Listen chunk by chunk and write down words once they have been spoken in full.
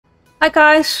Hi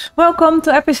guys, welcome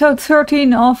to episode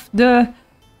 13 of the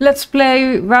Let's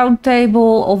Play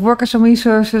roundtable of Workers and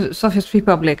Resources Soviet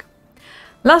Republic.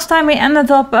 Last time we ended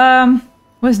up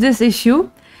with this issue,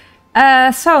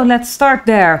 so let's start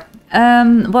there.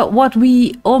 What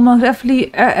we almost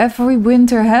every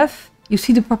winter have, you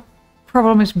see the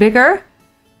problem is bigger,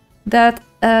 that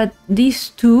these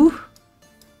two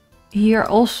here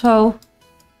also,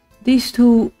 these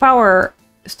two power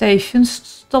stations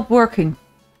stop working.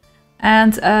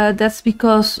 And that's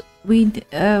because we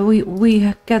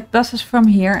get buses from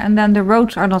here and then the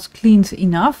roads are not cleaned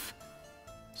enough.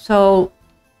 So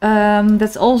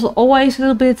that's also always a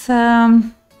little bit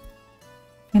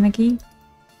finicky.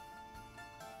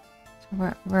 So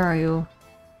where are you?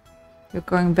 You're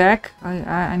going back.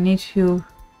 I need you.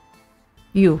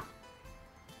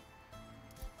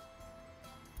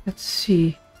 Let's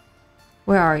see.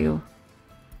 Where are you?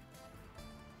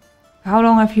 How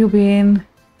long have you been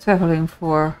traveling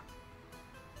for?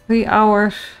 3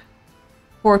 hours,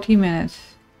 40 minutes.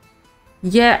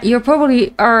 Yeah, you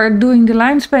probably are doing the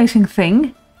line spacing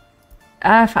thing.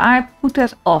 If I put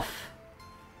that off,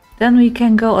 then we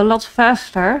can go a lot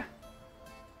faster.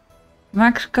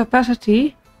 Max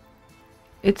capacity.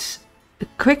 It's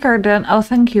quicker than... Oh,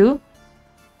 thank you.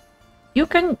 You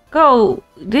can go.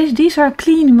 These are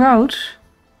clean roads.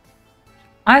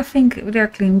 I think they're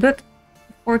clean, but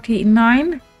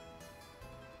 49.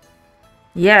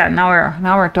 Yeah,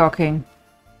 now we're talking.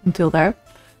 Until there.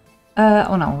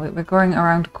 Oh no, we're going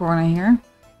around the corner here.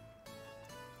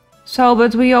 So,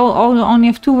 but we only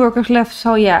have 2 workers left,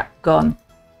 so yeah, gone.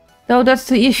 So that's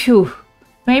the issue.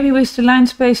 Maybe with the line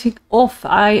spacing off,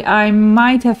 I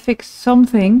might have fixed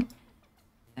something.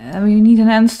 We need an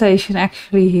end station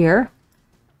actually here.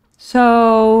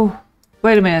 So,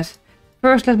 wait a minute.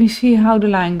 First, let me see how the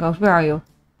line goes. Where are you?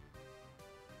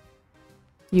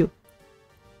 You.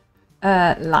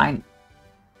 Line.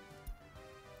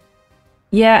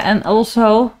 Yeah, and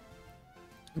also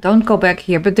don't go back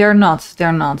here, but they're not.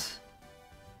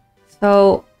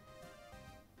 So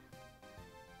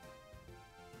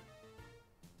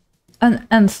an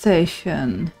end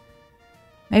station.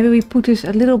 Maybe we put this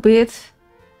a little bit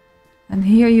and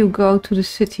here you go to the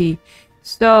city.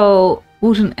 So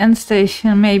put an end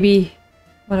station, maybe.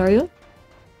 What are you?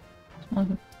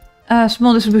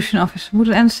 Small distribution office. Would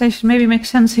an end station maybe make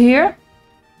sense here?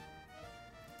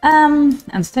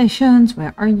 End stations,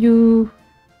 where are you?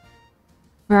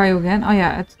 Where are you again? Oh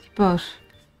yeah, at the depots.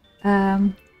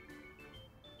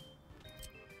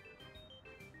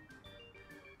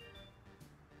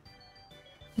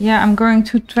 Yeah, I'm going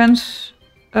to transform.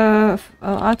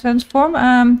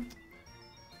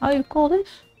 How do you call this?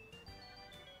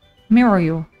 Mirror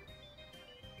you.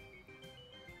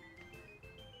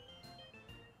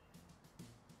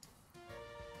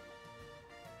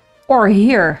 Or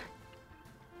here.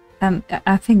 And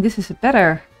I think this is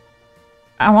better.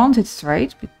 I want it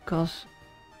straight because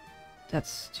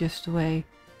that's just the way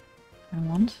I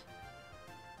want.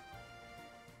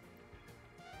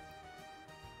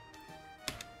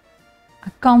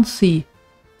 I can't see,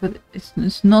 but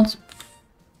it's not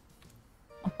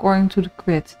according to the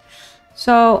grid.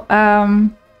 So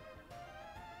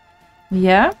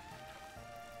yeah,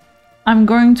 I'm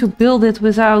going to build it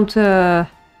without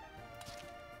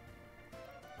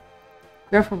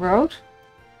gravel road.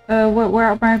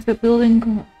 Where am I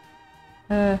building?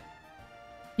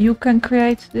 You can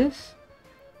create this.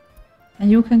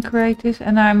 And you can create this.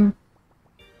 And I'm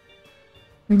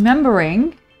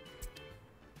remembering.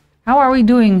 How are we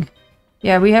doing?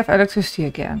 Yeah, we have electricity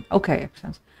again. Okay,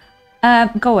 excellent.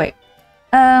 Go away.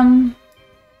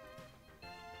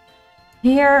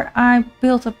 Here I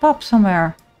built a pub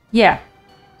somewhere. Yeah.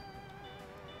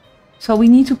 So we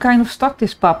need to kind of stock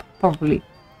this pub, probably.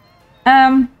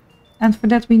 And for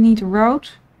that we need a road.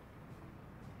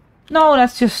 No,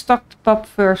 let's just stock the pub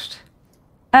first.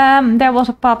 There was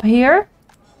a pub here.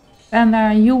 And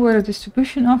you were the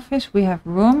distribution office. We have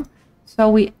room. So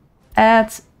we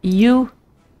add you.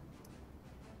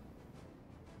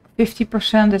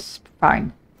 50% is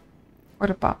fine. For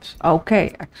the pubs.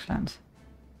 Okay, excellent.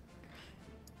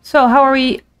 So how are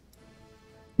we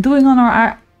doing on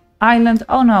our island?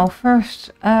 Oh no,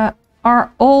 first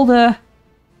are all the...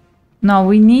 No,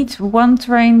 we need 1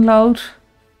 train load.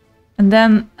 And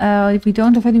then if we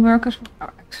don't have any workers... Oh,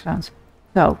 excellent.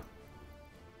 So.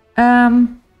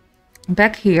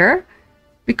 Back here.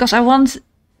 Because I want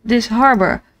this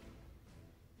harbor.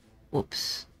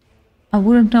 Whoops. I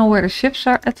wouldn't know where the ships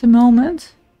are at the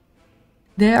moment.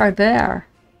 They are there.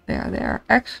 They are there.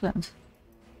 Excellent.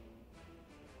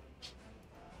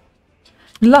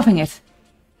 Loving it.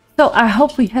 So I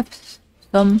hope we have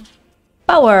some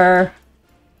Power!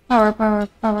 Power, power,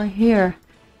 power here.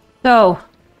 So,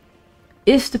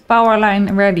 is the power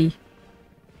line ready?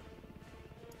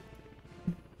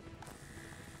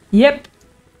 Yep.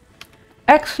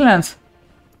 Excellent.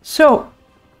 So,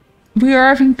 we are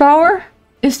having power?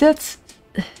 Is that...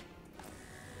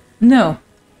 No.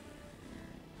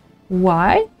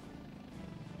 Why?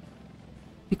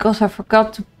 Because I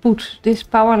forgot to put this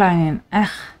power line in. Ugh.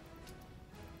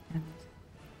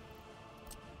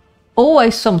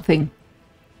 Always something.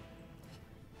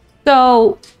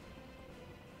 So,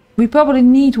 we probably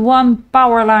need one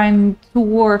power line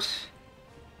towards...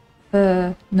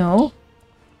 no.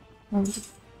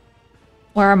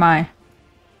 Where am I?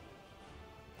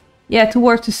 Yeah,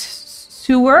 towards the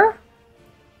sewer.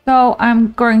 So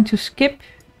I'm going to skip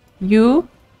you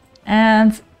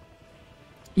and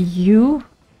you.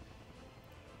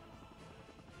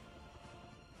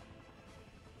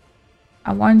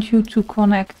 I want you to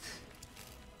connect.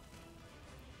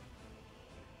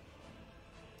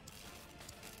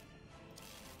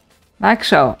 Like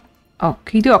so.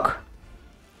 Okie doke.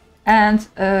 And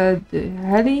the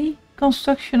heavy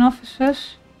construction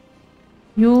officers,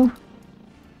 you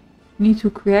need to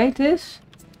create this.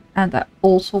 And I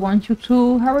also want you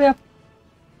to hurry up.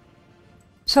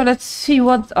 So let's see,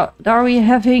 what are we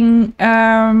having?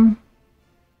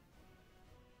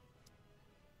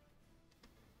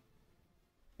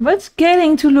 It's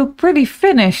getting to look pretty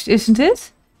finished, isn't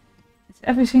it? It's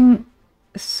everything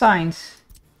assigned.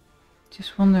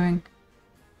 Just wondering.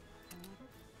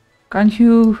 Can't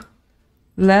you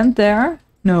land there?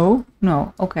 No,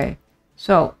 no, okay.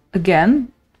 So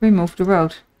again, remove the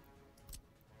road.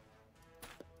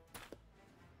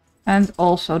 And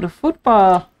also the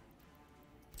footpath.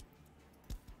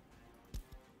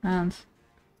 And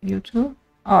you too?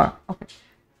 Oh, okay.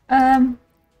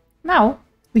 Now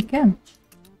we can.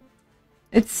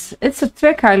 It's a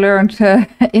trick I learned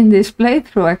in this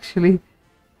playthrough actually.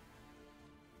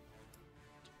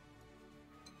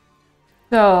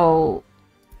 So,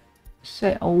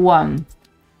 say 1.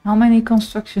 How many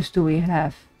constructions do we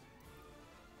have?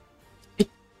 It's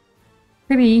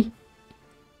pretty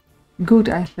good,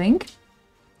 I think.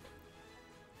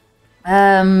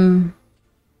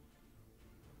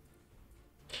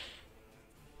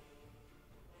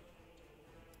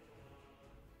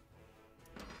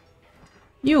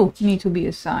 You need to be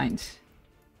assigned.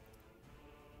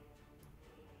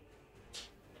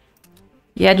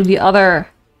 Yeah, do the other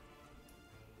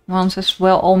ones as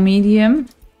well, all medium.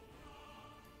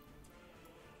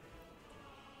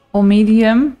 All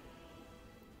medium.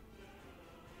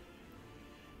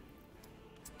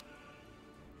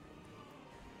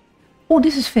 Oh,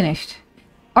 this is finished.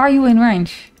 Are you in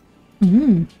range?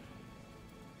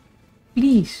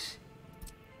 Please.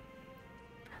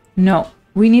 No,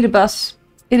 we need a bus.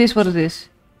 It is what it is.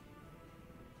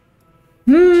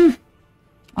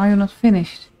 Are you not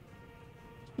finished?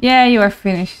 Yeah, you are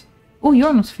finished. Oh,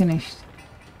 you're not finished.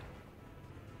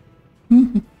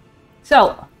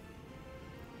 So,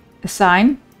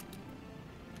 assign.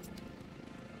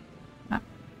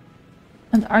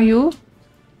 And are you?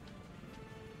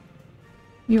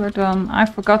 You are done. I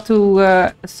forgot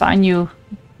to assign you.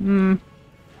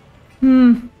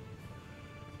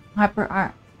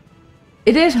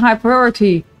 It is high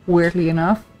priority, weirdly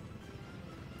enough.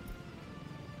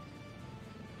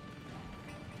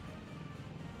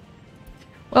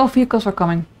 Well, vehicles are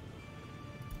coming.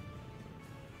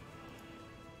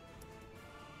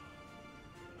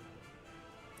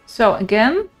 So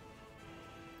again,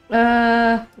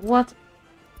 what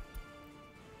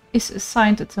is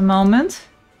assigned at the moment?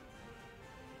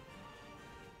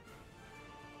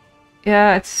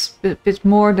 Yeah, it's a bit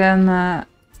more than...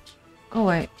 oh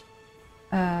wait.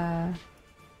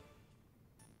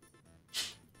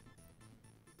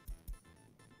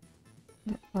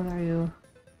 What are you?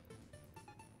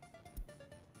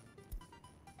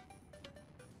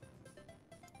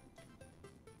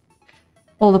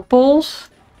 All the poles.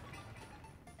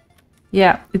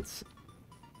 Yeah, it's...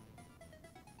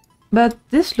 But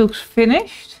this looks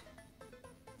finished.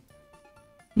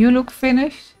 You look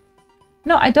finished.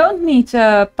 No, I don't need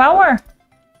power.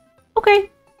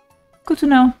 Okay, good to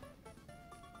know.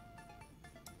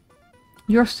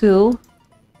 You're still...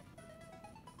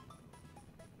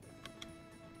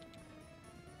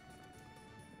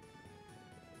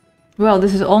 Well,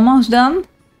 this is almost done.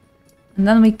 And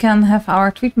then we can have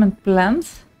our treatment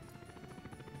plant.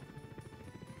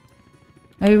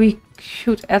 Maybe we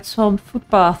should add some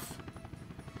footpath.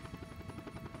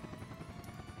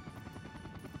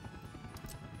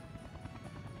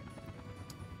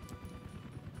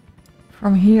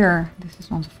 From here, this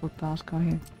is not a footpath, go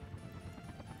here.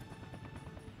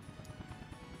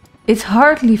 It's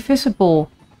hardly visible.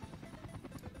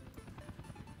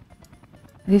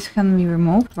 This can be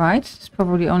removed, right? It's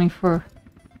probably only for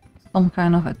some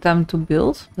kind of attempt to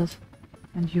build, but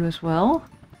and you as well.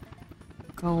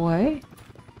 Go away.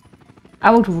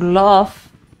 I would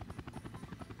love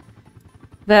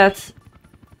that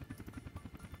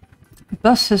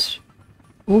buses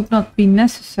would not be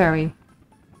necessary.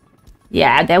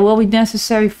 Yeah, they will be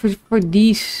necessary for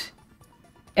these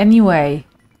anyway.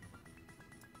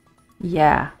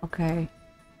 Yeah, okay.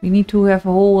 We need to have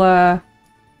a whole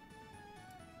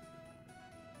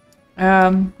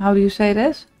how do you say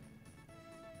this?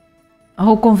 A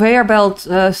whole conveyor belt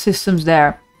systems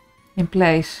there in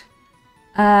place.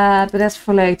 But that's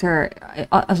for later.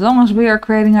 As long as we are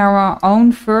creating our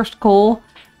own first call,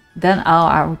 then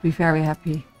I would be very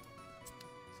happy.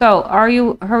 So, are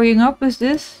you hurrying up with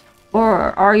this?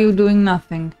 Or are you doing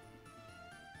nothing?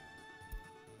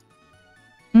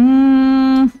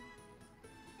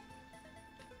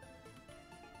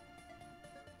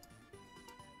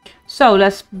 So,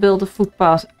 let's build a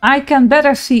footpath. I can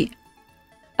better see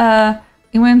in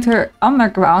winter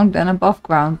underground than above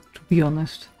ground, to be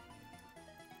honest.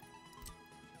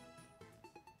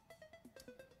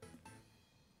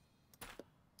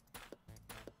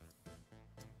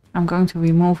 I'm going to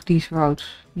remove these roads.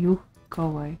 You go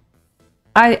away.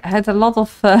 I had a lot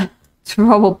of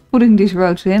trouble putting these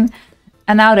roads in,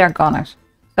 and now they're goners.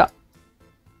 So,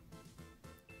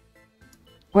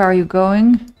 where are you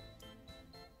going?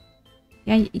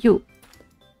 Yeah, you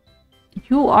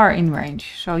are in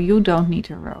range, so you don't need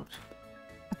a road.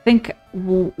 I think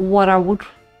what I would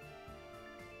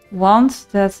want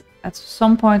that at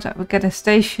some point I would get a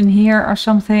station here or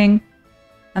something,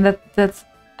 and that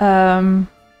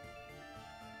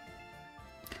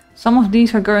some of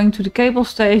these are going to the cable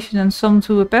station and some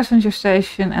to a passenger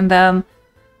station, and then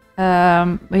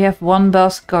we have one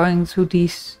bus going to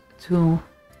these two.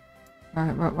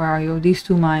 Where are you? These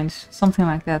two mines, something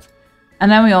like that.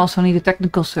 And then we also need a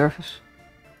technical service.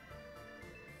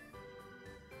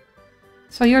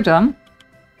 So you're done.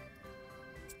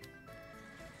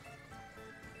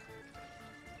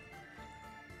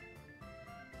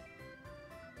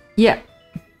 Yeah.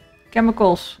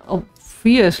 Chemicals,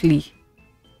 obviously.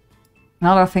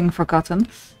 Another thing forgotten.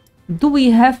 Do we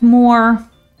have more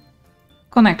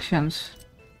connections?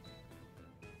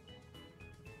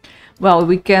 Well,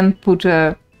 we can put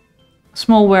a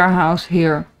small warehouse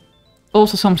here.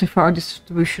 Also something for our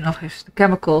distribution of the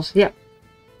chemicals. Yeah.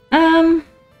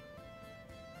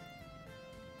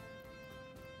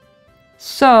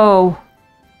 So,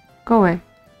 go away.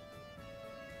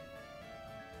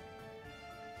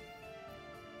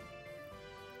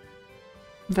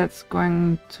 That's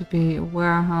going to be a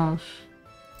warehouse.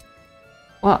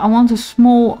 Well, I want a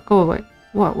small... Go away.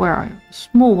 What? Where are you? A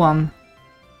small one.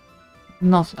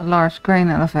 Not a large grain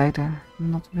elevator.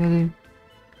 Not really.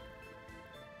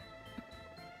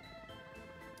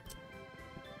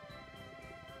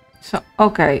 So,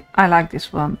 okay. I like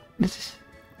this one. This is...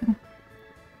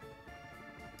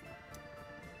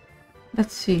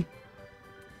 Let's see.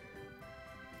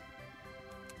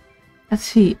 Let's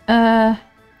see.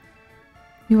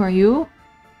 You are you?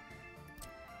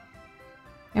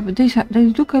 Yeah, but these they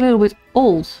look a little bit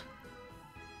old.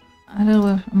 A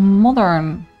little bit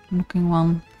modern looking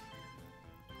one.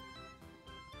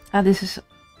 This is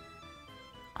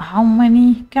how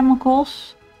many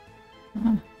chemicals?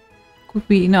 Could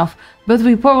be enough, but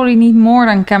we probably need more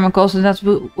than chemicals, and that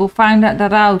we'll find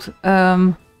that out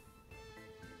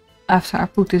after I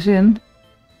put this in.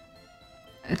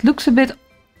 It looks a bit.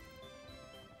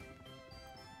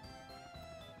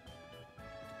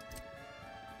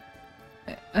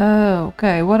 Oh,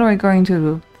 okay. What are we going to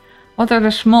do? What are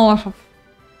the smallest of...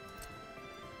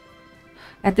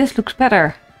 Yeah, this looks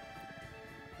better.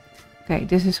 Okay,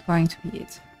 this is going to be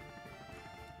it.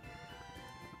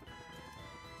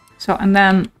 So, and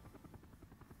then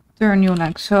turn you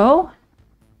like so.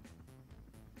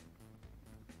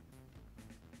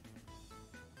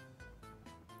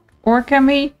 Or can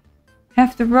we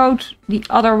have the road the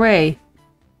other way?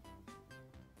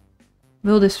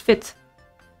 Will this fit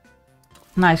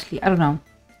nicely? I don't know.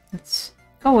 Let's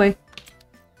go away.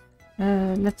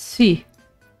 Let's see.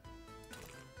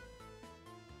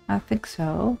 I think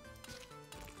so.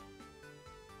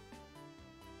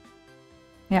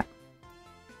 Yeah.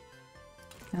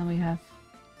 Then we have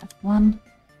that one.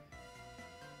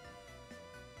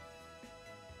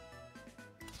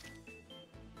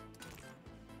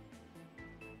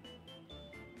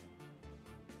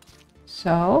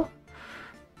 So,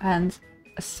 and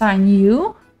assign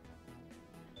you.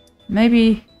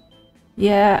 Maybe,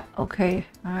 yeah, okay,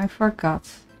 I forgot.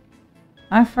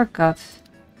 I forgot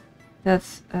that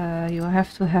you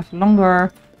have to have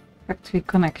longer factory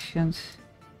connections.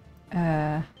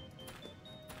 Go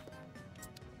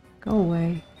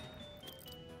away.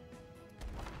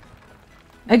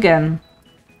 Again.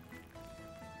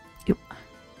 You.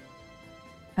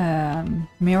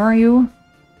 Mirror you.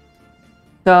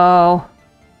 So,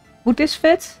 would this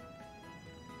fit?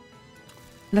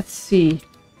 Let's see.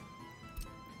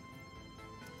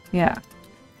 Yeah.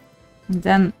 And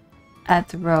then add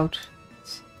the road.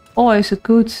 It's always a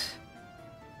good...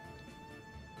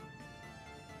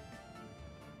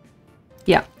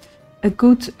 Yeah. A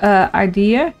good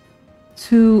idea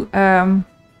to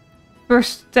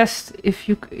first test if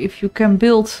you can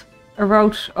build a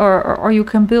road or you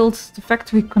can build the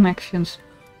factory connections.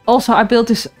 Also, I built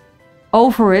this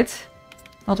over it.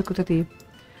 Not a good idea.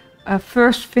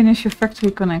 First finish your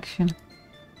factory connection.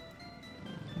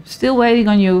 Still waiting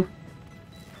on you.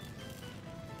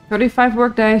 35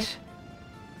 work days.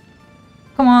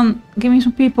 Come on, give me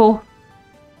some people.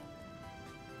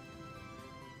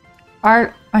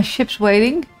 Are my ships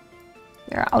waiting?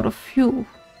 They're out of fuel.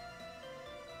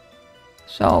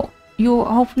 So, you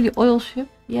hopefully oil ship?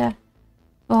 Yeah.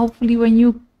 So hopefully when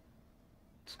you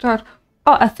start...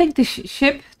 Oh, I think this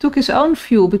ship took its own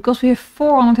fuel because we have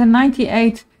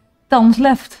 498 tons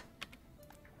left.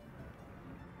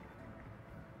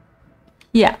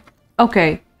 Yeah,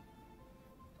 okay.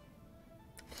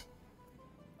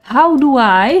 How do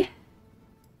I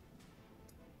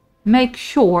make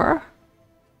sure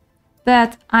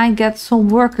that I get some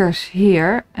workers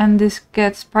here and this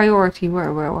gets priority?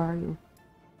 Where are you?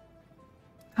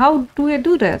 How do I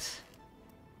do that?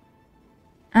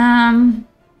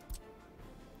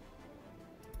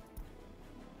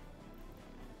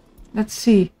 Let's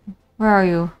see. Where are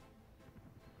you?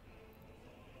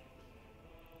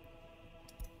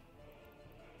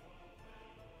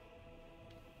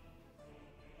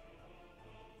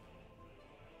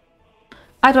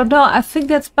 I don't know. I think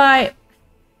that's by...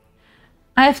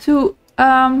 I have to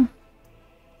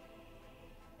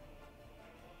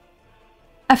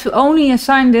only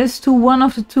assign this to one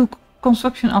of the two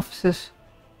construction offices.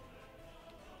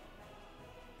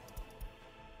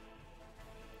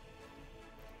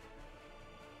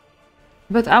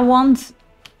 But I want...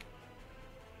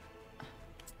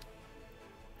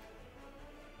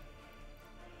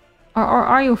 Or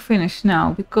are you finished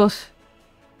now? Because...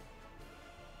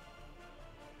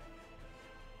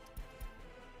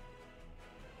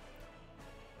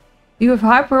 You have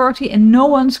high priority and no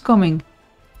one's coming.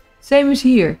 Same as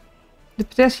here. The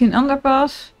pedestrian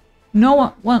underpass.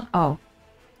 No one... Oh.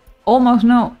 Almost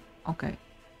no... Okay.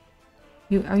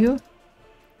 Are you?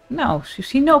 No, you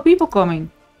see no people coming.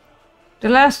 The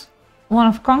last one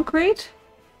of concrete.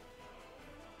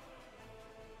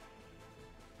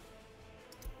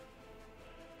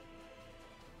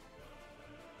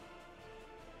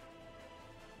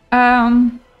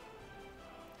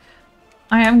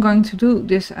 I am going to do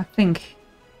this, I think.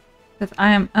 That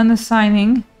I am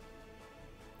unassigning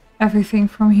everything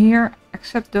from here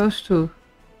except those two.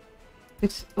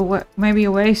 It's maybe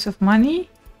a waste of money.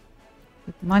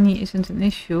 But money isn't an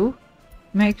issue.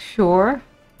 Make sure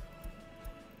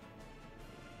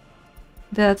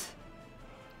that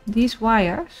these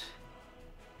wires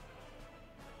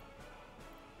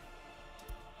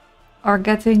are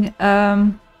getting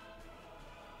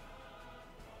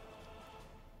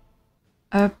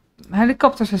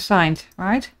helicopters assigned,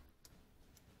 right?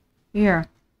 Here.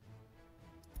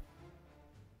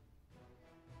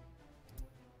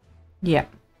 Yeah.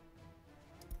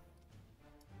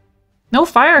 No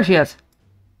fires yet.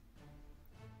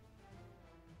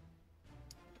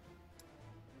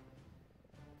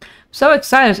 So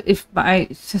excited if my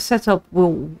setup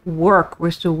will work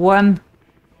with the one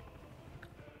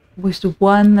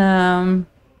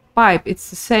pipe. It's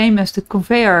the same as the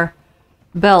conveyor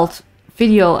belt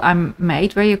video I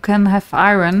made, where you can have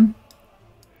iron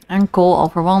and coal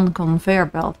over one conveyor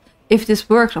belt. If this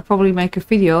works, I'll probably make a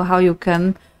video how you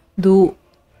can do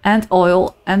and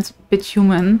oil and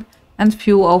bitumen and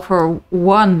fuel over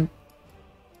one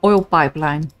oil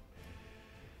pipeline.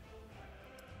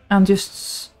 And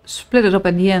just split it up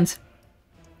at the end.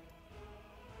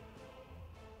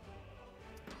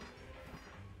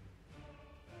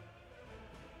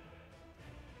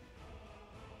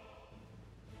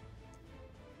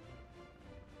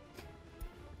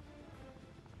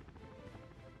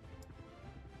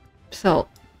 So,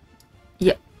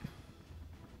 yeah.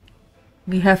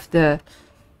 We have the...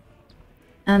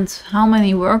 And how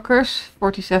many workers?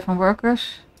 47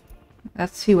 workers.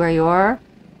 Let's see where you are.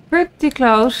 Pretty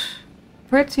close.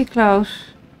 Pretty close.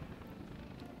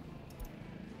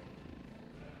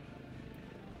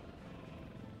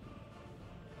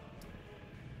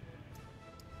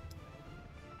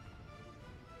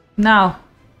 Now.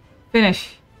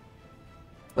 Finish.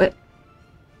 Wait.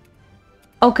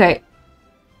 Okay.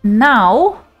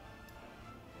 Now.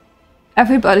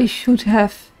 Everybody should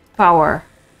have power.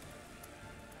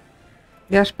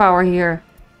 There's power here.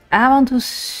 I want to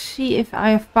see if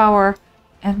I have power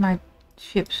at my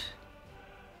ships.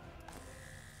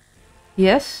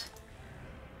 Yes.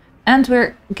 And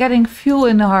we're getting fuel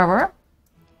in the harbor.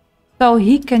 So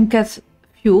he can get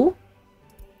fuel.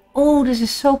 Oh, this is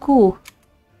so cool.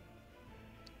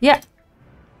 Yeah.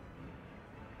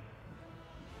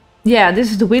 Yeah, this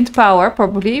is the wind power,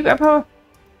 probably.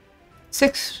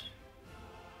 6.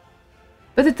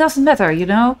 But it doesn't matter, you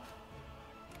know?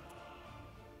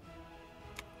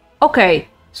 Okay,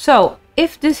 so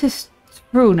if this is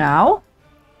true now,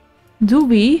 do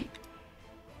we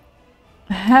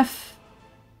have...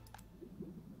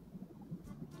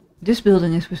 This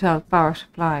building is without power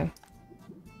supply.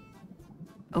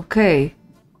 Okay.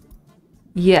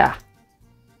 Yeah.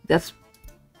 That's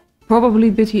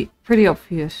probably pretty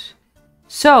obvious.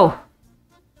 So.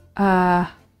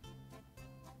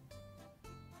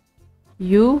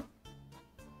 You.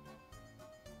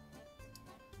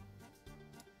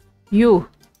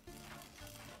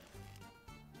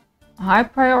 High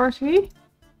priority.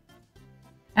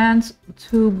 And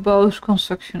 2 both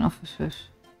construction officers.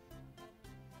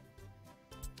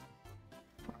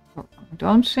 I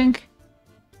don't think...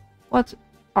 What?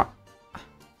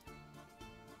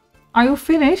 Are you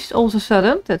finished all of a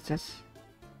sudden? That's...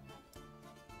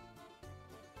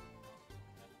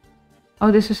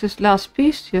 Oh, this is his last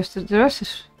piece. Yes, the rest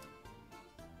is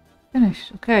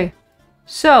finished. Okay.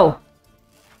 So,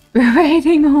 we're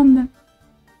waiting on the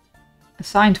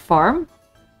assigned farm.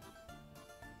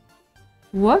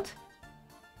 What?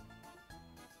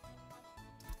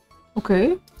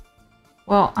 Okay.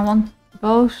 Well, I want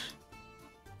both.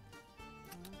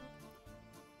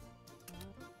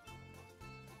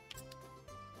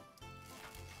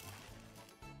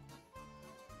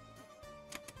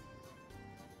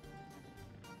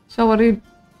 So what do you...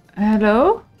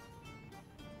 Hello?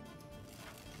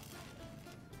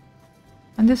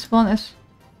 And this one is...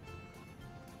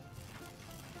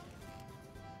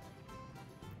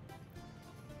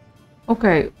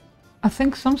 Okay, I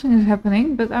think something is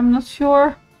happening, but I'm not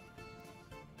sure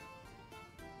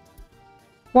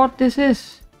what this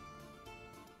is.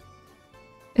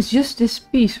 It's just this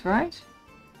piece, right?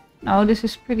 No, this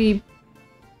is pretty...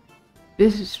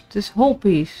 This is this whole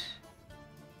piece.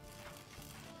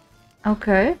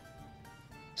 Okay.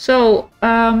 So,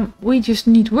 we just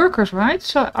need workers, right?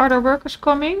 So, are there workers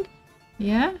coming?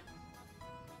 Yeah.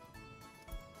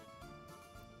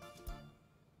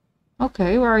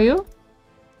 Okay, where are you?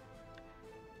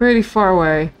 Really far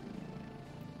away.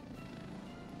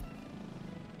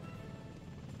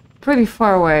 Pretty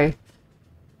far away.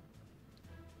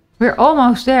 We're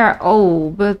almost there. Oh,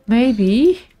 but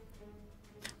maybe...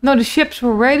 No, the ships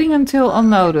were waiting until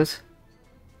unloaded.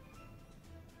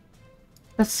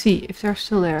 Let's see if they're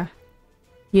still there.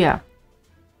 Yeah.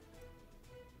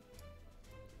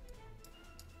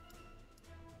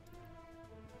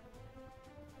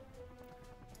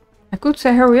 I could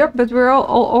say hurry up, but we're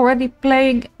already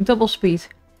playing double speed.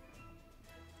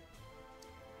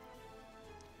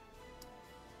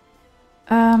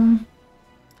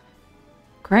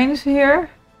 Crane is here.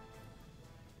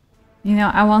 You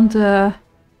know, I want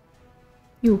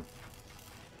you.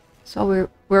 So we're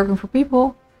working for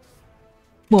people.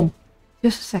 Boom.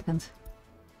 Just a second.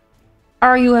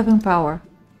 Are you having power?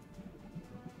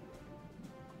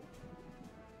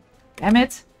 Damn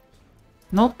it.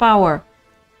 Not power.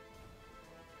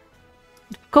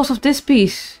 Because of this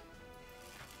piece.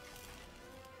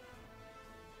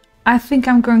 I think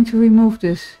I'm going to remove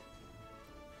this.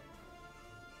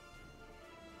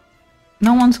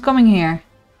 No one's coming here.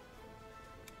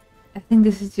 I think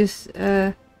this is just...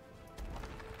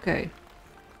 Okay.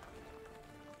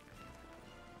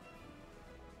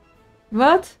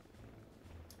 What?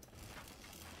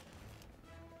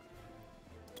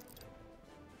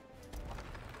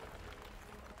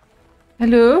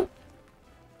 Hello?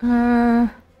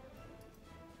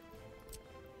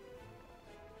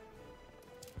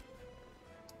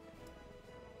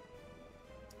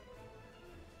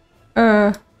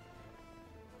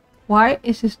 Why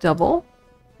is this double?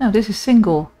 No, this is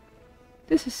single.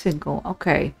 This is single.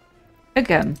 Okay.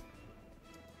 Again.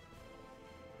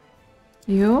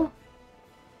 You.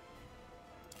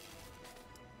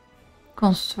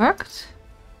 Construct.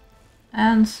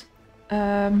 And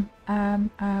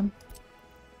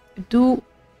do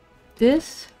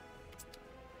this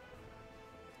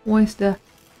with the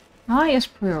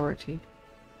highest priority.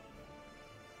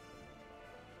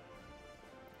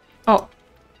 Oh.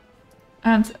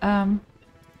 And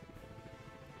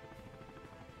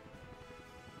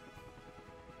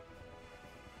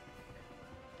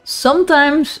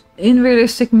sometimes in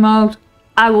realistic mode,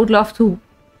 I would love to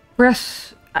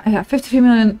press 53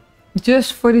 million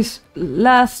just for this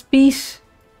last piece.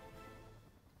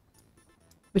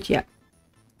 But yeah.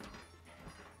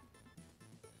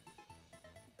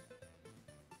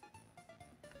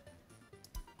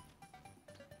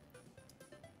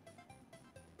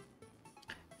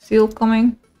 Still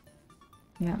coming.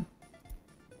 Yeah.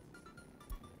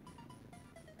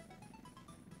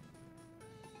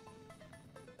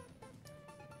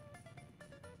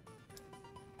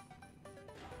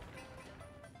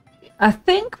 I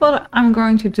think what I'm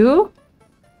going to do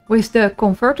with the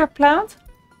converter plant,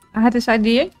 I had this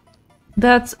idea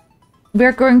that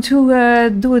we're going to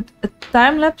do a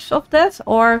time lapse of that,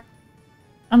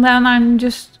 and then I'm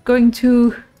just going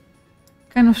to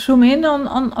kind of zoom in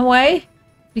on a way.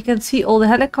 You can see all the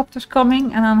helicopters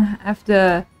coming, and then have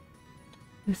the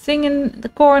thing in the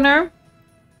corner.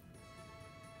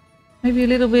 Maybe a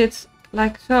little bit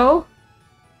like so.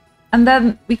 And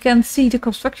then we can see the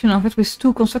construction of it with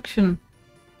 2 construction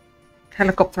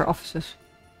helicopter offices.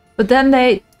 But then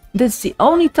that's the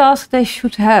only task they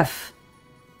should have.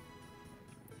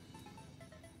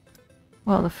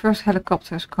 Well, the first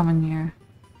helicopter is coming here.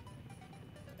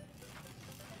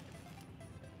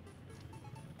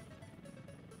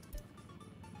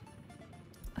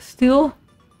 Still?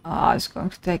 Ah, it's going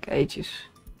to take ages.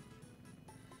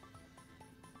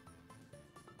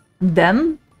 And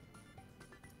then,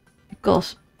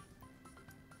 because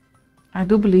I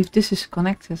do believe this is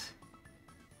connected.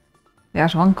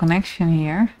 There's one connection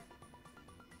here.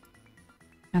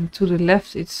 And to the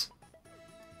left this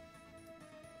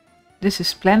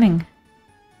is planning.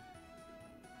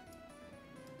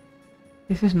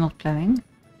 This is not planning.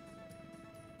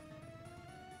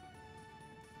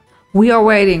 We are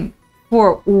waiting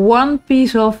for one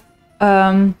piece of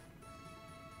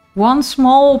one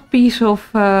small piece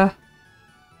of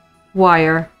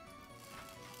wire.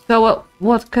 So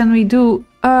what can we do?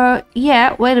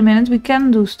 Yeah, wait a minute, we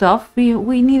can do stuff.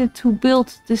 We needed to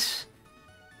build this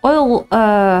oil.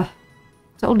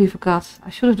 Totally forgot. I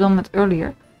should have done that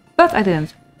earlier, but I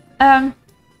didn't.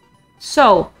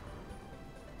 So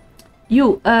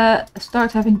you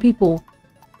start having people.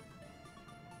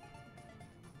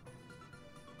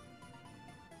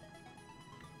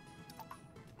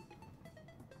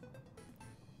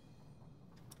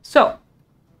 So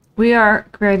we are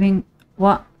creating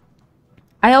one.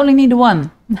 I only need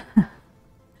one.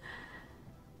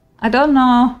 I don't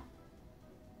know.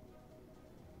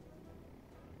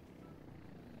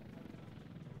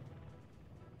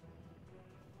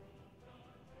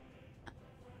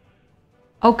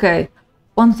 Okay,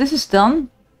 once this is done,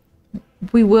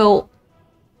 we will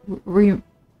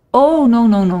oh,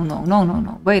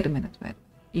 no. Wait a minute, wait.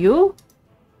 You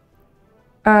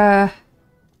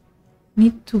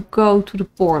need to go to the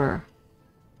border.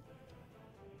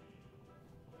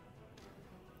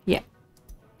 Yeah,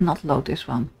 not load this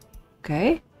one.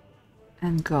 Okay,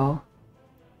 and go.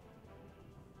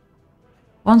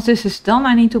 Once this is done,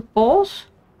 I need to pause.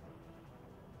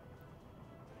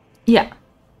 Yeah.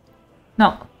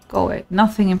 No, go away.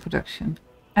 Nothing in production.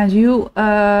 And you,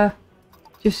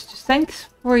 just thanks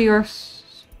for your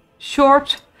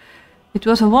short. It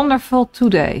was a wonderful 2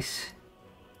 days.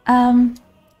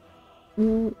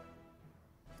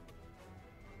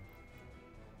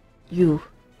 You.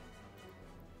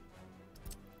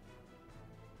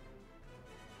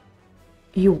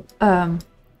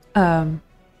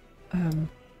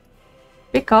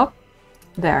 Pick up.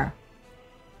 There.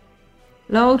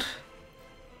 Load.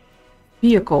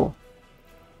 Vehicle.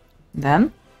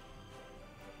 Then.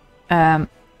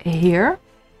 Here.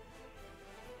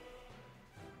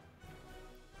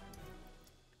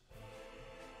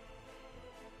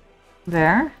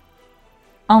 There.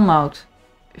 Unload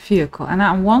vehicle. And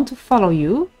I want to follow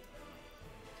you.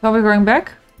 So we're going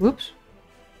back. Whoops.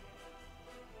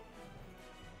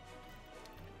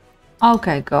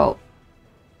 Okay, go.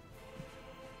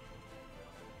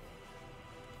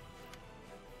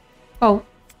 Oh.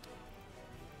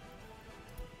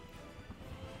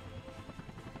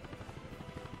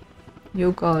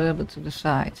 You go a little bit to the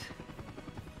side.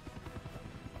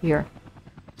 Here.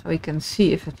 So we can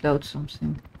see if it loads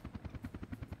something.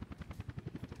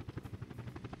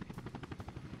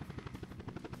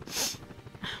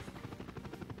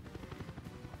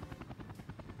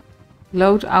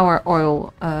 Load our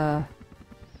oil,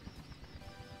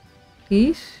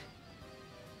 please.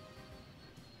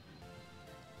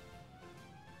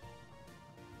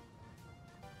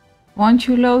 Won't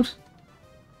you load?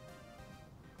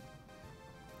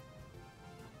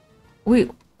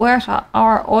 Where's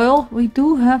our oil? We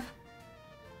do have...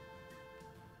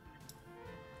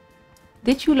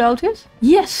 Did you load it?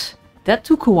 Yes! That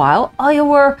took a while. Oh, you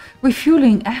were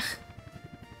refueling. Echt.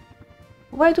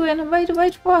 Wait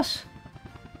for us.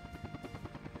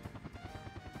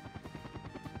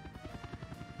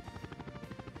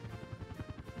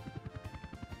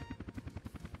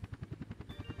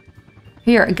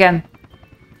 Here again.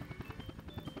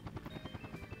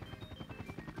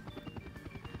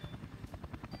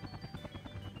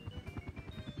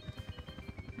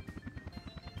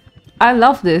 I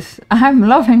love this. I'm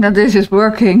loving that this is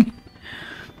working.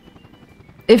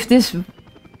 If this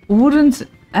wouldn't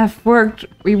have worked,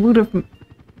 we would have...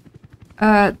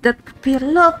 that would be a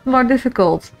lot more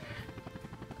difficult.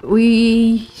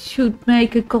 We should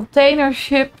make a container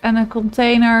ship and a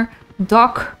container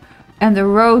dock and a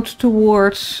road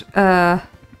towards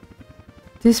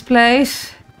this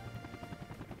place.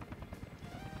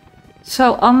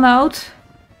 So unload.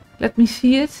 Let me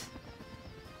see it.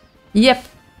 Yep.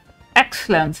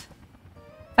 Excellent.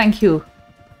 Thank you.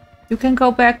 You can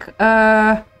go back.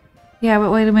 Yeah,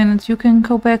 but wait a minute. You can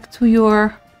go back to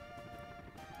your...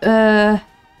 oh,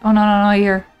 no,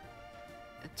 here.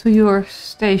 To your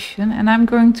station. And I'm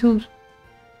going to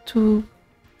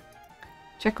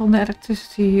check on the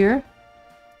electricity here.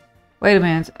 Wait a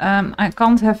minute. I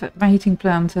can't have my heating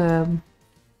plant.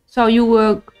 So you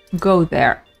will go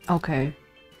there. Okay.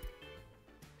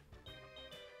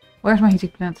 Where's my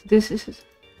heating plant? This is it.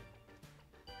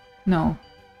 No.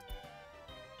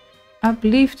 I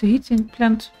believe the heating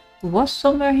plant was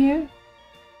somewhere here.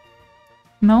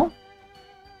 No?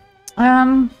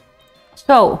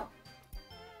 So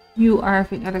you are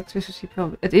having electricity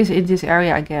problem. It is in this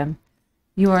area again.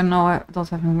 You are not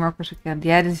having workers again.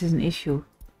 Yeah, this is an issue.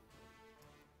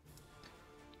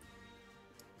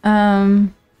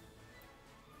 Do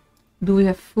we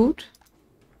have food?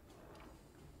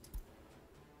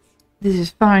 This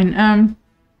is fine.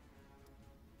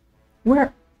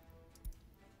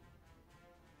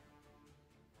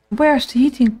 Where's the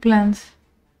heating plant?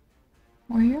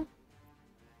 Or here?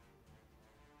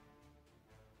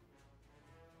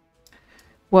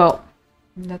 Well,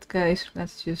 in that case,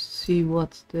 let's just see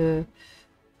what the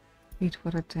heat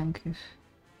water tank is.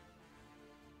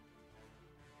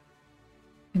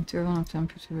 Internal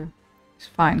temperature is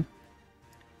fine.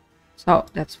 So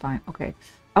that's fine. Okay.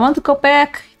 I want to go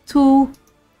back to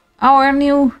our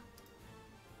new...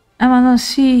 I want to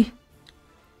see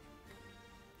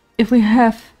if we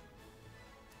have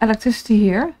electricity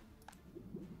here.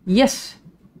 Yes.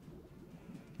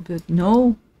 But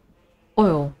no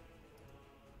oil.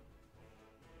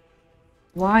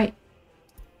 Why?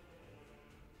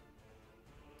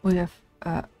 We have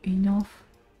enough.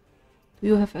 Do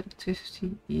you have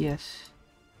electricity? Yes.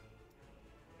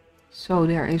 So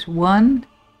there is one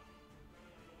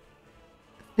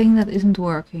thing that isn't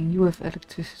working. You have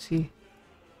electricity.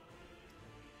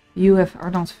 You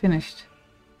are not finished.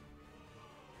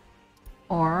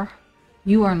 Or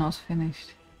you are not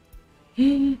finished.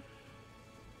 I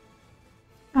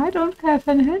don't have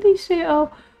an HeliCO.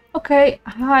 Okay,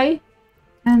 hi.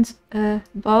 And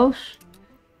both.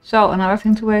 So another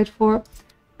thing to wait for.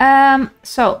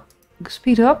 So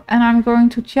speed up and I'm going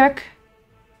to check.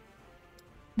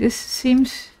 This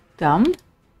seems done.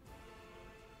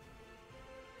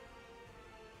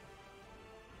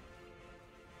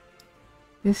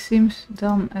 This seems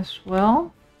done as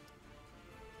well.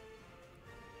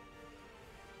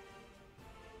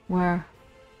 Where?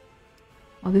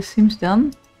 Well, this seems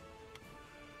done.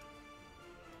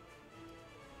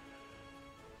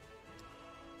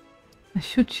 I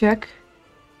should check.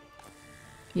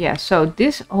 Yeah, so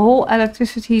this whole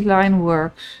electricity line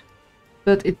works.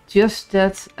 But it's just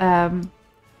that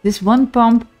this one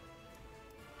pump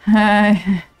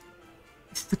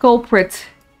is the culprit.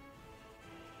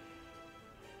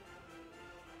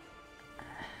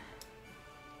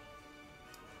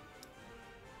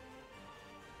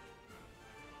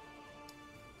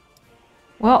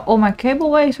 Well, all my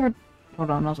cableways are...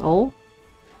 Hold on, not all.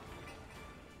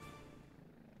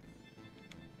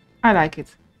 I like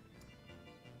it.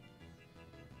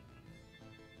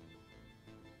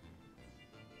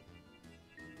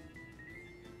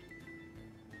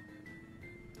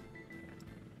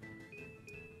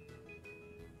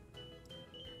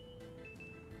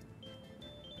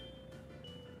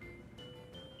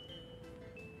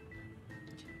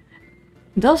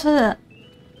 Does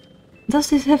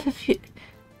this have a few...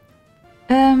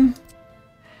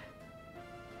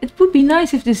 It would be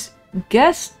nice if this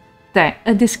gas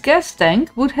tank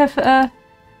would have a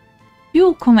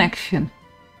fuel connection.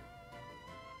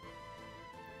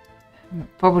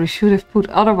 Probably should have put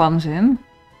other ones in.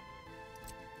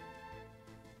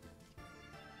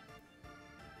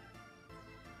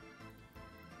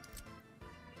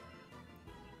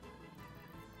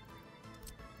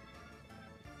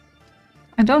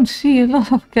 I don't see a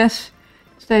lot of gas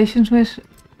stations with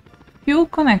fuel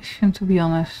connection, to be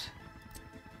honest.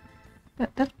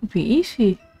 That would be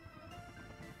easy.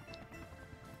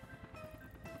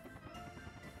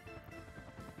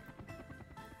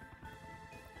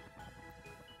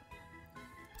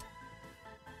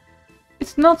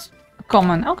 It's not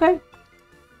common, okay.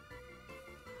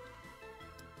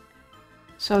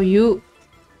 So you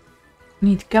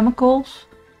need chemicals.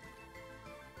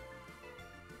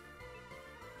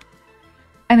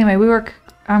 Anyway,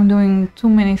 I'm doing too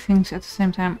many things at the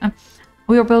same time.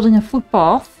 We are building a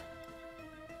footpath.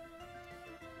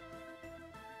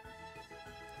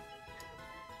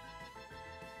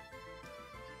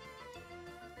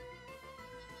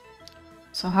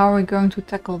 So how are we going to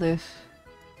tackle this?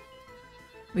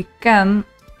 We can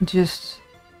just...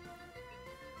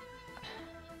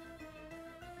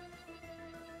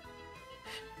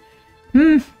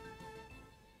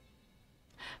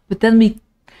 But then we...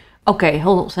 Okay,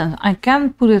 hold on. I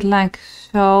can put it like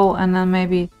so, and then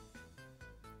maybe...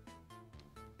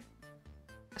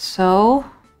 So...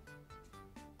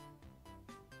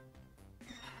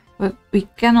 But we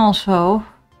can also...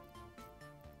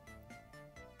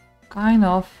 kind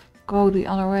of go the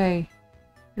other way.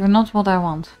 You're not what I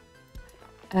want.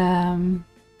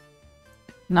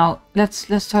 No,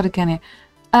 let's start again here.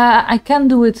 I can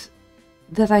do it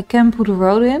that I can put a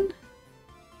road in.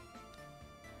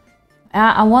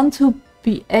 I want to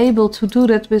be able to do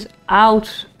that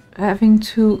without having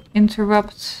to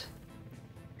interrupt.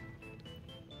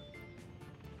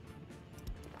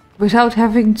 Without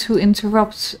having to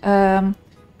interrupt the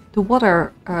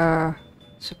water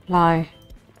supply.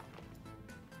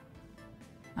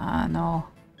 No.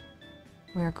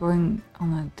 We're going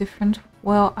on a different...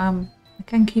 Well, I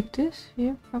can keep this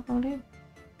here, probably.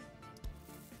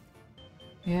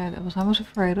 Yeah, that was I was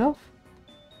afraid of.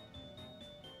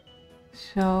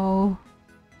 So...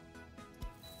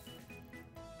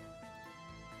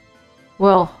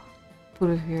 Well, put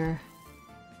it here.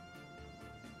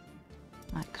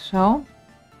 Like so.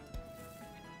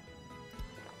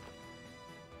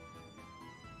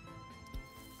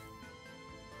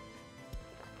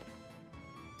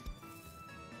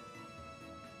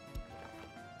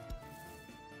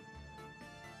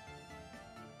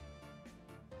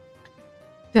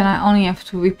 Then I only have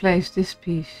to replace this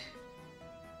piece.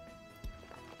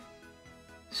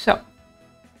 So,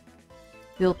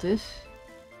 build this.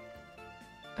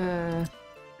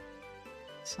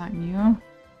 It's not new.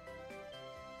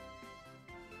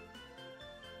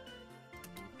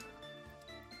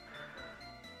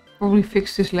 Probably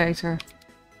fix this later.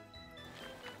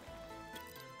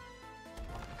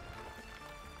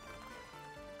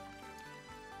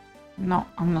 No,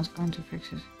 I'm not going to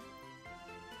fix it.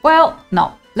 Well,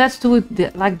 no, let's do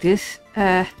it like this.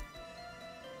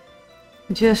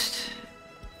 Just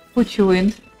put you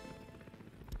in.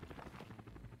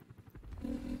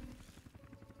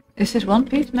 Is this one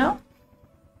piece now?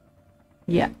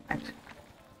 Yeah, actually.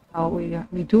 Oh,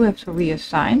 we do have to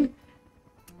reassign.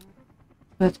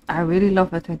 But I really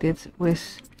love what I did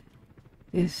with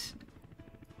this.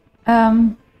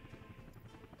 So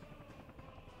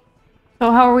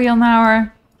how are we on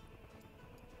our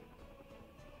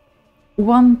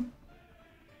one?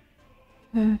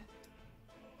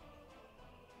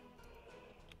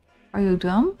 Are you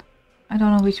done? I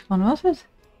don't know which one was it.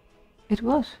 It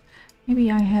was. Maybe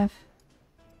I have.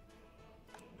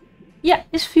 Yeah,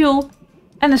 it's fuel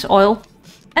and it's oil.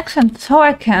 Excellent. So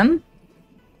I can.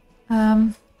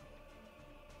 I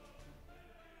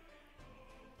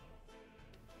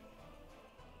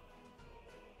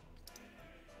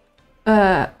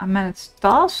manage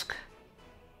task.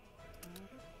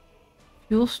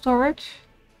 Fuel storage.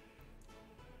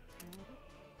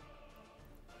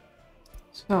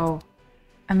 So,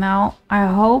 and now I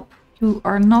hope you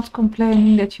are not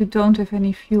complaining that you don't have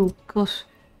any fuel, because...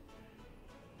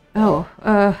 Oh,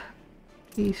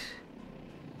 please.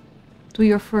 Do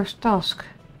your first task.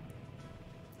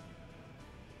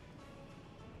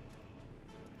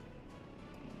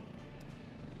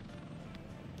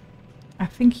 I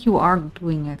think you are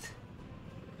doing it.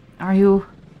 Are you?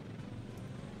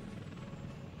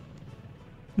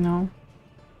 No.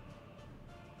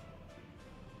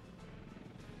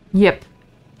 Yep.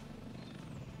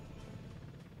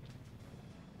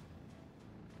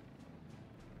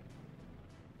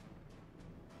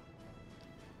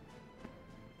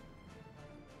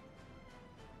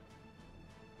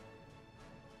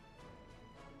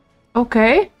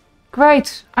 Okay,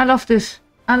 great. I love this.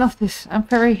 I love this. I'm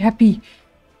very happy.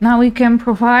 Now we can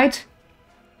provide.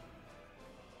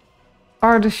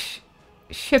 Are the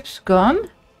ships gone?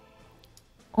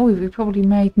 Oh, we probably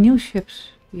made new ships.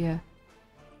 Yeah.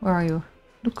 Where are you?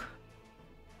 Look.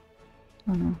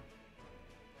 Oh no.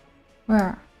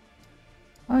 Where?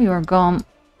 Oh, you are gone.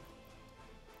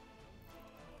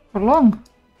 For long.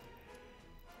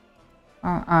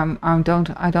 I don't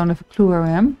have a clue where I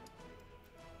am.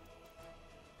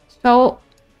 So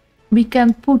we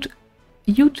can put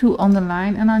you two on the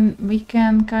line, and then we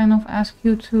can kind of ask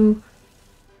you to.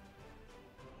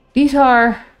 These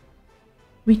are.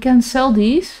 We can sell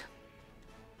these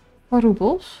for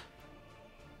rubles,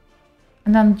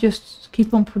 and then just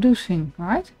keep on producing,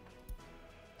 right?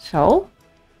 So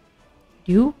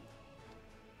you.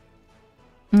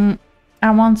 I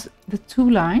want the 2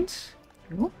 lines.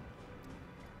 You.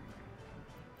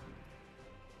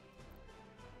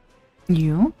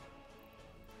 You.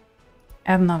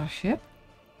 Add another ship.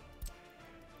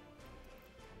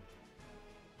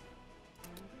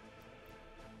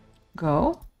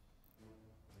 Go.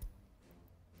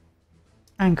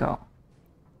 And go.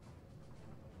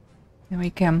 Then we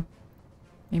can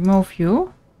remove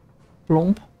you.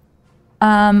 Plomp.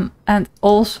 And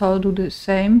also do the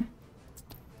same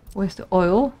with the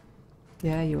oil.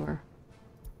 Yeah, you're.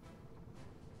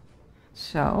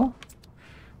 So.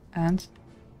 And.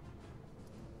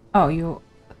 Oh, you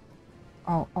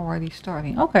are already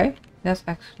starting. Okay, that's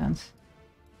excellent.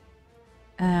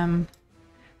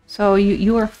 So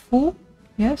you are full?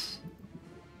 Yes?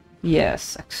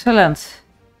 Yes, excellent.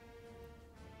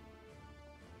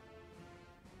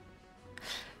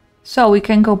 So we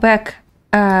can go back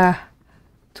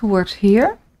towards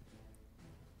here.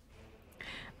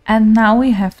 And now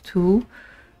we have to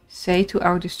say to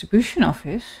our distribution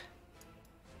office,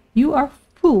 you are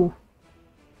full.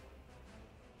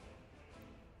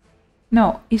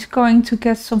 No, he's going to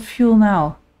get some fuel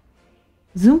now.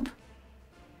 Zoom.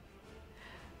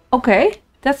 Okay,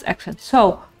 that's excellent.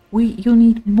 So you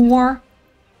need more,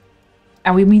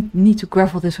 and we need to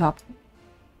gravel this up.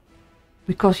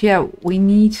 Because yeah, we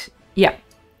need, yeah,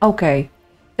 okay.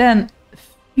 Then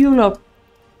fuel up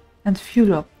and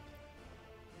fuel up.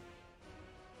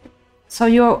 So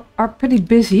you are pretty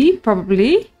busy,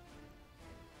 probably.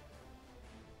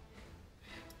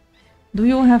 Do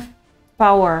you have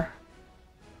power?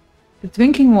 The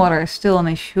drinking water is still an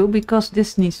issue because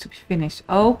this needs to be finished.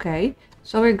 Okay,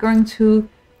 so we're going to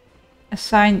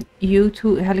assign you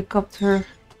to helicopter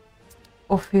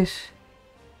office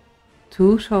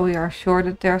 2, so we are sure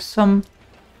that there's some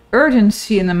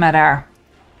urgency in the matter.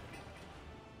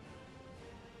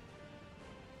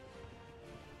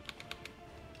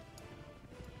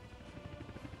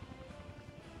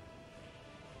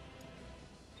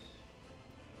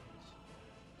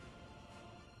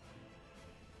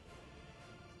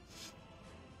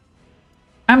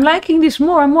 I'm liking this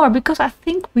more and more because I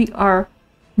think we are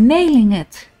nailing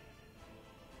it.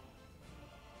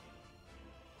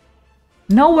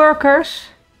 No workers,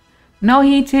 no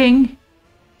heating,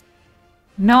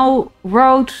 no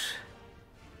roads,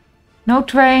 no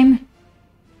train,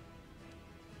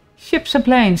 ships and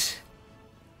planes.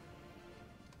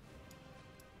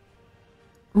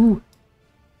 Ooh.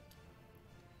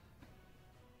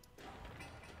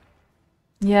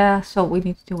 Yeah, so we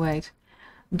need to wait.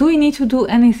 Do we need to do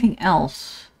anything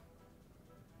else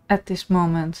at this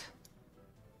moment?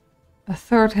 A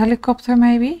 3rd helicopter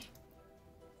maybe?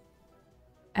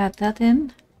 Add that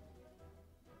in.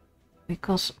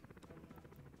 Because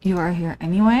you are here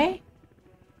anyway.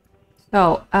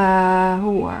 So,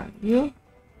 who are you?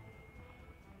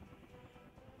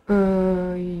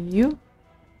 You?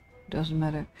 Doesn't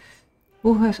matter.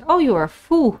 Who has... Oh, you are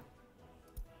full.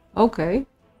 Okay.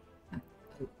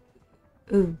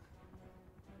 Ooh.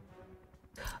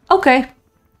 Okay.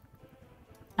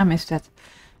 I missed that.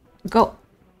 Go.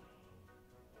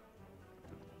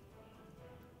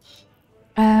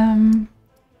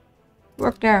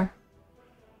 Work there.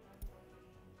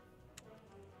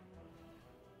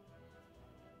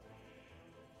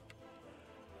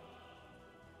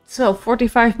 So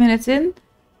 45 minutes in,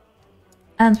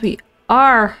 and we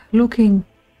are looking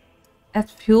at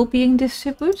fuel being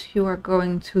distributed. You are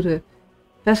going to the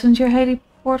passenger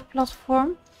heliport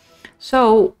platform.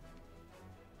 So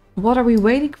what are we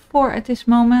waiting for at this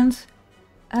moment?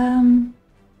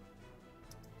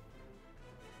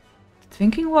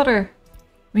 Drinking water.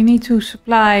 We need to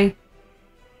supply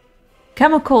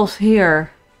chemicals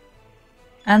here.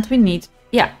 And we need,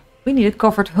 yeah, we need a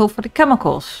covered hull for the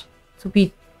chemicals to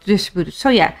be distributed. So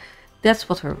yeah, that's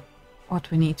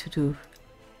what we need to do.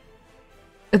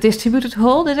 A distributed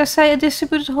hull? Did I say a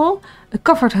distributed hull? A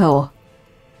covered hull.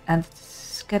 And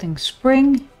it's getting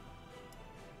spring.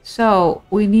 So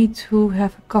we need to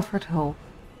have a covered hull.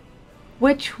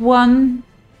 Which one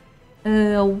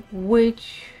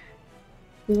Which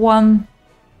one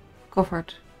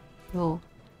covered? Oh.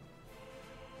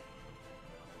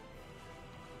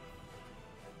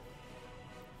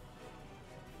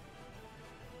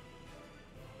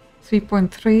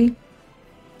 .3.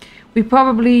 We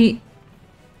probably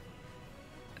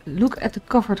look at the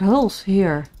covered hulls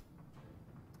here.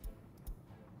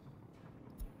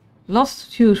 Lots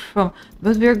to choose from,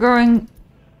 but we're going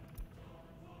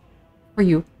for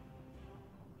you.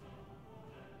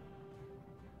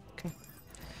 Okay.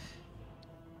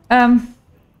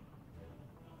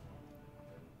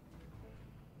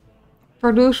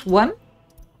 Produce 1.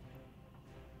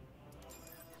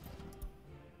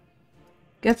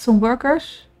 Get some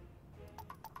workers.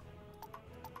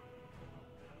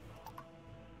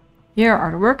 Here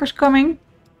are the workers coming.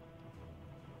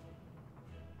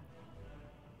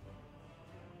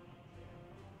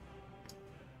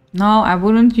 No, I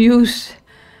wouldn't use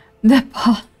the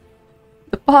path.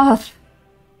 The path.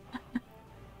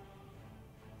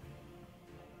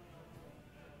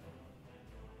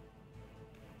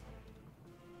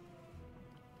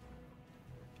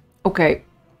 Okay.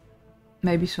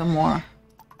 Maybe some more.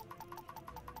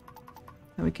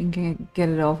 So we can get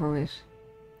it over with.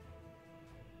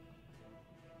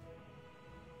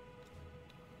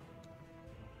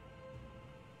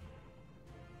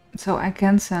 So I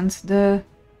can sense the...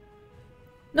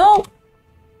 No!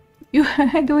 You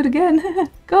do it again.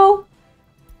 Go!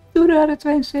 To the other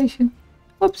train station.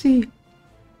 Whoopsie.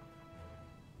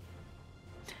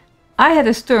 I had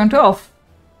this turned off.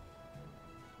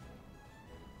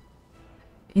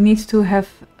 He needs to have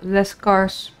less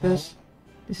cars, but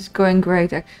this is going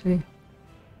great actually.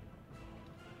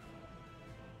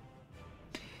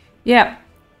 Yeah,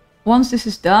 once this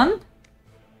is done,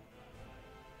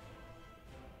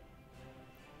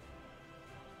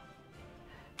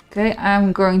 okay,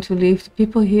 I'm going to leave the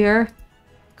people here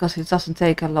because it doesn't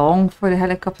take long for the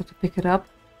helicopter to pick it up.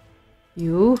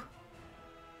 You.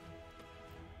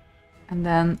 And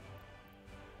then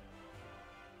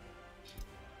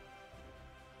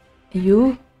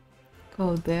you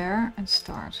go there and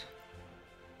start.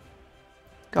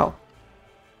 Go.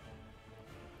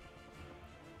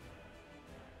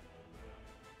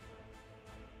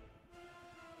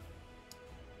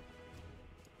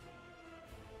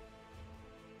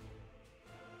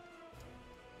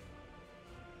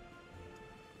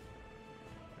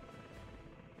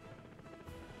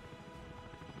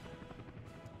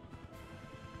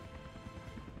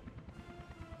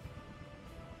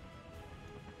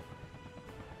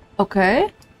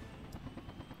 Okay.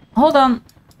 Hold on.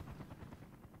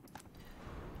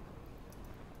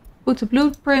 Put the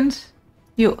blueprint.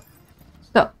 You.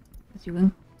 So that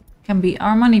you can be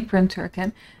our money printer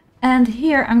again. And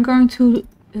here I'm going to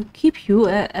keep you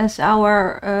as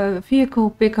our vehicle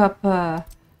pickup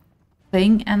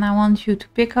thing. And I want you to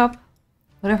pick up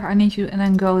whatever I need you and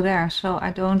then go there. So I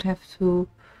don't have to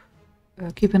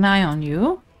keep an eye on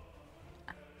you.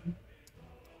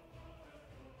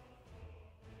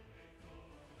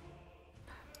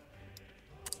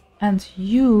 And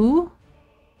you,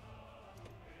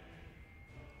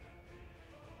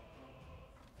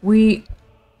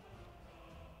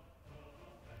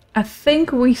 I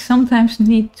think we sometimes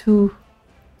need to,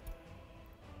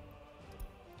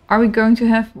 are we going to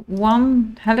have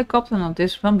one helicopter, not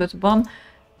this one, but one,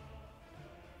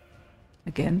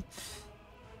 again,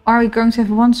 are we going to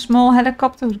have one small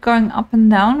helicopter going up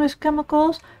and down with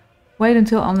chemicals? Wait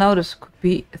until unloaders could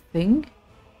be a thing,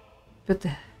 but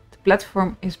the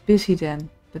platform is busy then,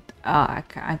 but I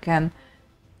can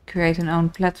create an own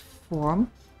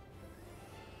platform.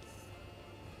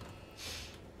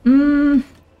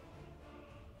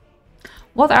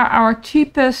 What are our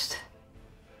cheapest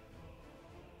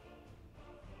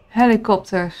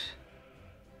helicopters?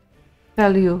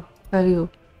 Value. $1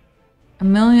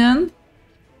 million.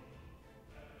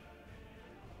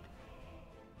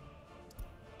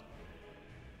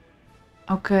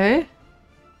 Okay.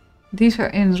 These are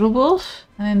in rubles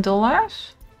and in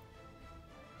dollars.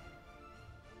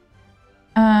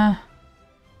 And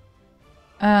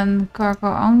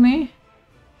cargo only.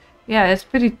 Yeah, it's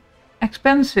pretty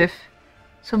expensive.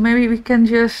 So maybe we can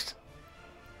just...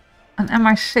 An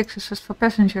MI6 is just for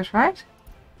passengers, right?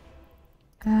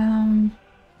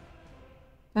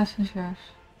 Passengers.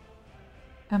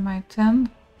 MI10.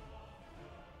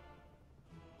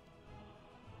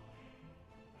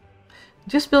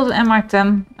 Just build an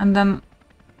MI10 and then...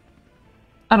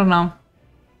 I don't know.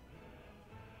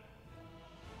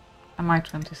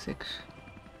 MI26.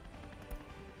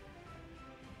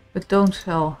 But don't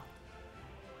sell.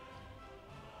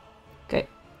 Okay.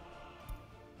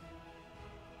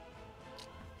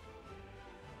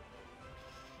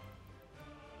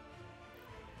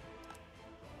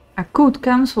 could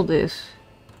cancel this.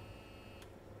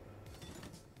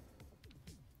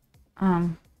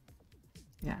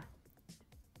 Yeah.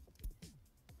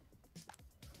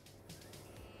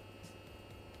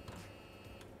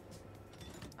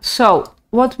 So,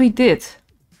 what we did,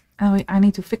 and I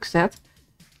need to fix that.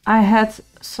 I had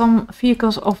some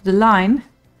vehicles off the line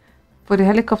for the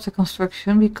helicopter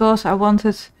construction because I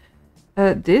wanted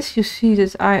this. You see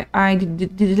that I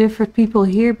delivered people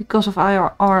here because of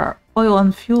our oil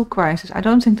and fuel crisis. I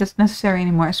don't think that's necessary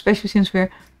anymore, especially since we're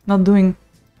not doing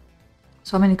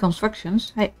so many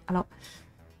constructions. Hey, hello.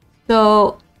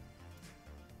 So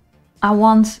I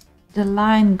want the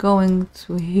line going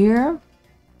to here.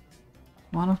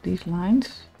 One of these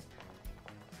lines.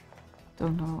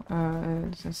 Don't know.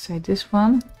 Let's say this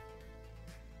one.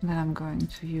 Then I'm going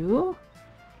to you.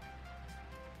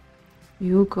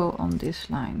 You go on this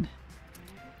line.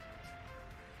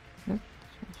 Yep,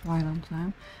 that's right on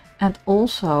time. And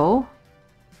also,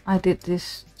 I did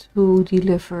this to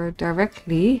deliver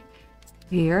directly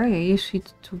here. Here you see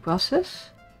the 2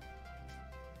 buses.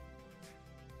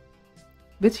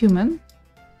 Bitumen.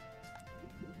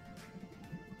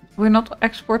 We're not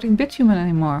exporting bitumen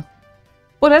anymore.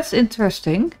 Well, that's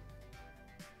interesting.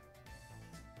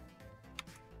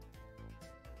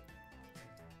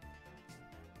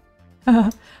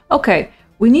 Okay,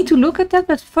 we need to look at that,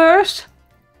 but first...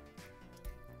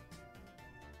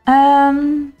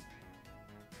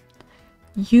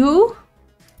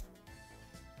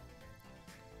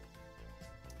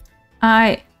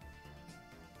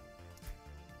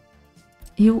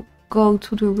 You go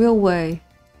to the railway.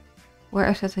 Where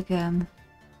is it again?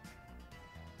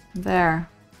 There.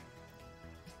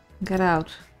 Get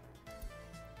out.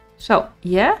 So,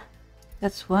 yeah,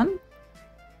 that's one.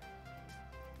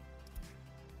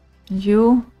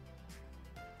 You.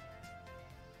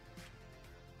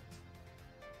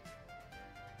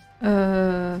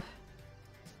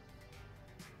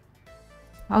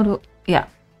 How do... Yeah.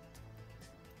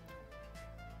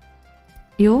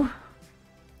 You.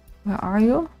 Where are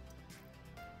you?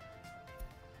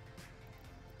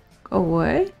 Go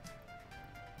away.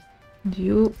 And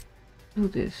you do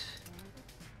this.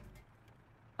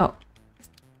 Oh.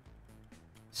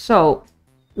 So,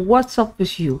 what's up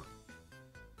with you?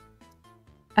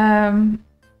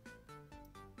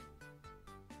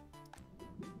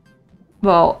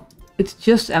 Well, it's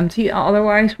just empty,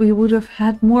 otherwise we would have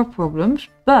had more problems,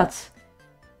 but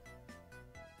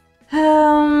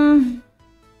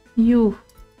you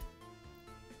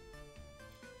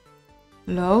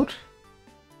load.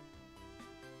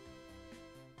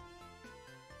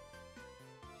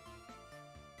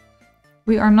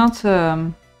 We are not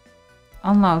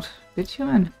unload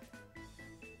bitumen.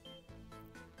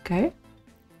 Okay,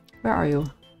 where are you?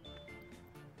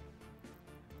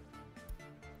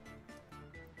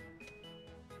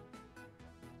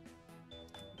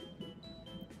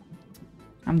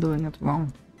 I'm doing it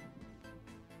wrong.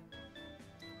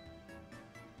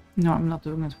 No, I'm not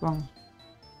doing it wrong.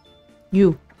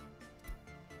 You.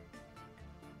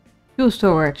 Fuel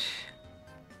storage.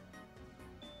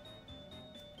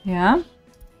 Yeah.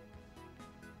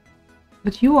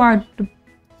 But you are the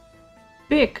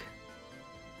big.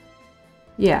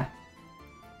 Yeah.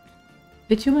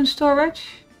 Bitumen storage?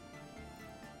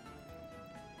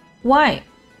 Why?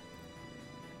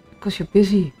 Because you're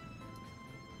busy.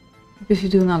 Busy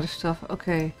doing other stuff.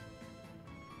 Okay.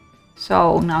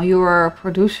 So now you are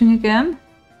producing again.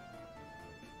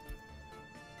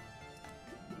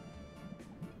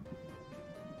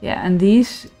 Yeah, and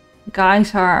these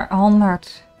guys are 100.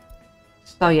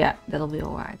 So yeah, that'll be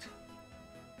alright.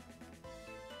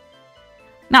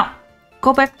 Now,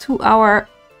 go back to our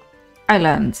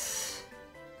island.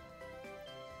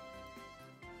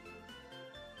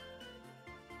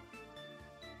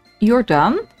 You're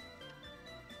done.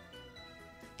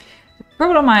 The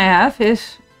problem I have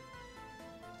is,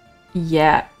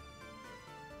 yeah,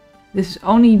 this is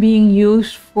only being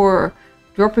used for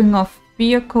dropping off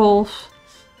vehicles.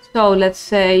 So let's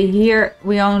say here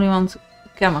we only want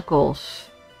chemicals.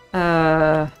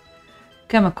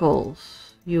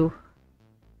 Chemicals. You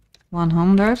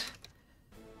 100.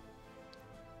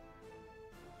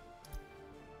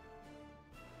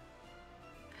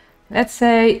 Let's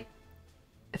say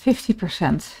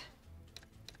 50%.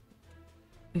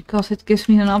 Because it gives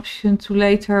me an option to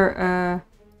later...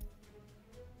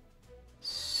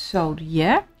 So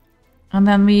yeah. And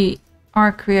then we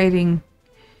are creating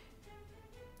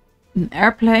an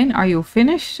airplane. Are you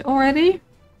finished already?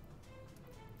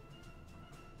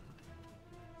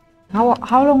 How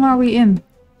long are we in?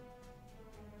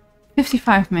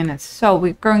 55 minutes. So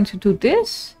we're going to do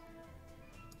this.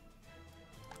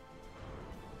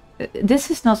 This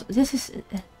is not... This is...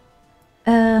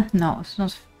 no, it's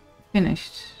not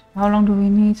finished. How long do we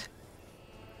need?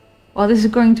 Well, this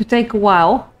is going to take a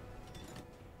while.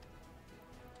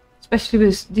 Especially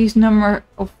with these number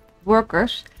of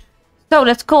workers. So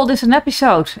let's call this an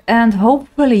episode. And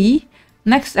hopefully,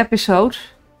 next episode...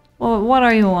 Well, what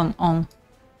are you on?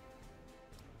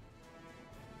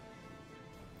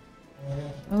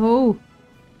 Oh.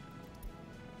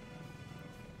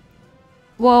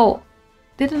 Well,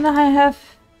 didn't I have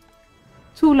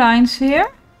 2 lines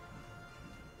here?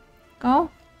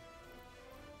 Go.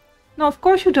 No, of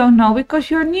course you don't know, because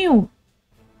you're new.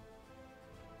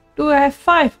 Do I have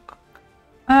 5?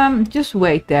 Just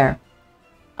wait there.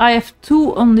 I have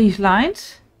 2 on these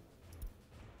lines.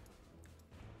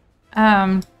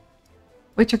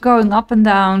 Which are going up and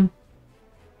down.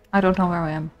 I don't know where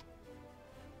I am.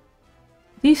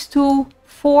 These 2,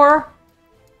 4.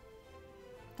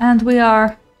 And we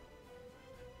are...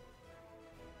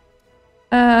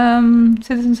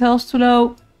 citizens' health too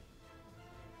low.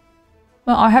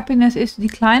 Well, our happiness is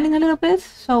declining a little bit,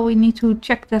 so we need to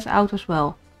check that out as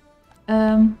well.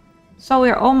 So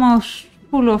we're almost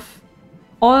full of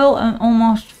oil and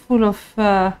almost full of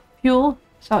fuel.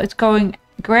 So it's going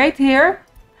great here.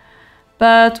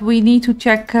 But we need to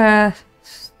check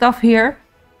stuff here.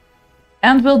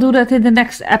 And we'll do that in the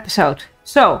next episode.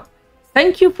 So,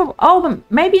 thank you for... Oh,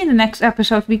 maybe in the next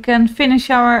episode we can finish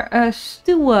our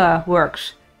steel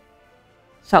works.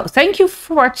 So, thank you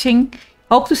for watching.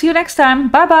 Hope to see you next time.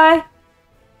 Bye bye.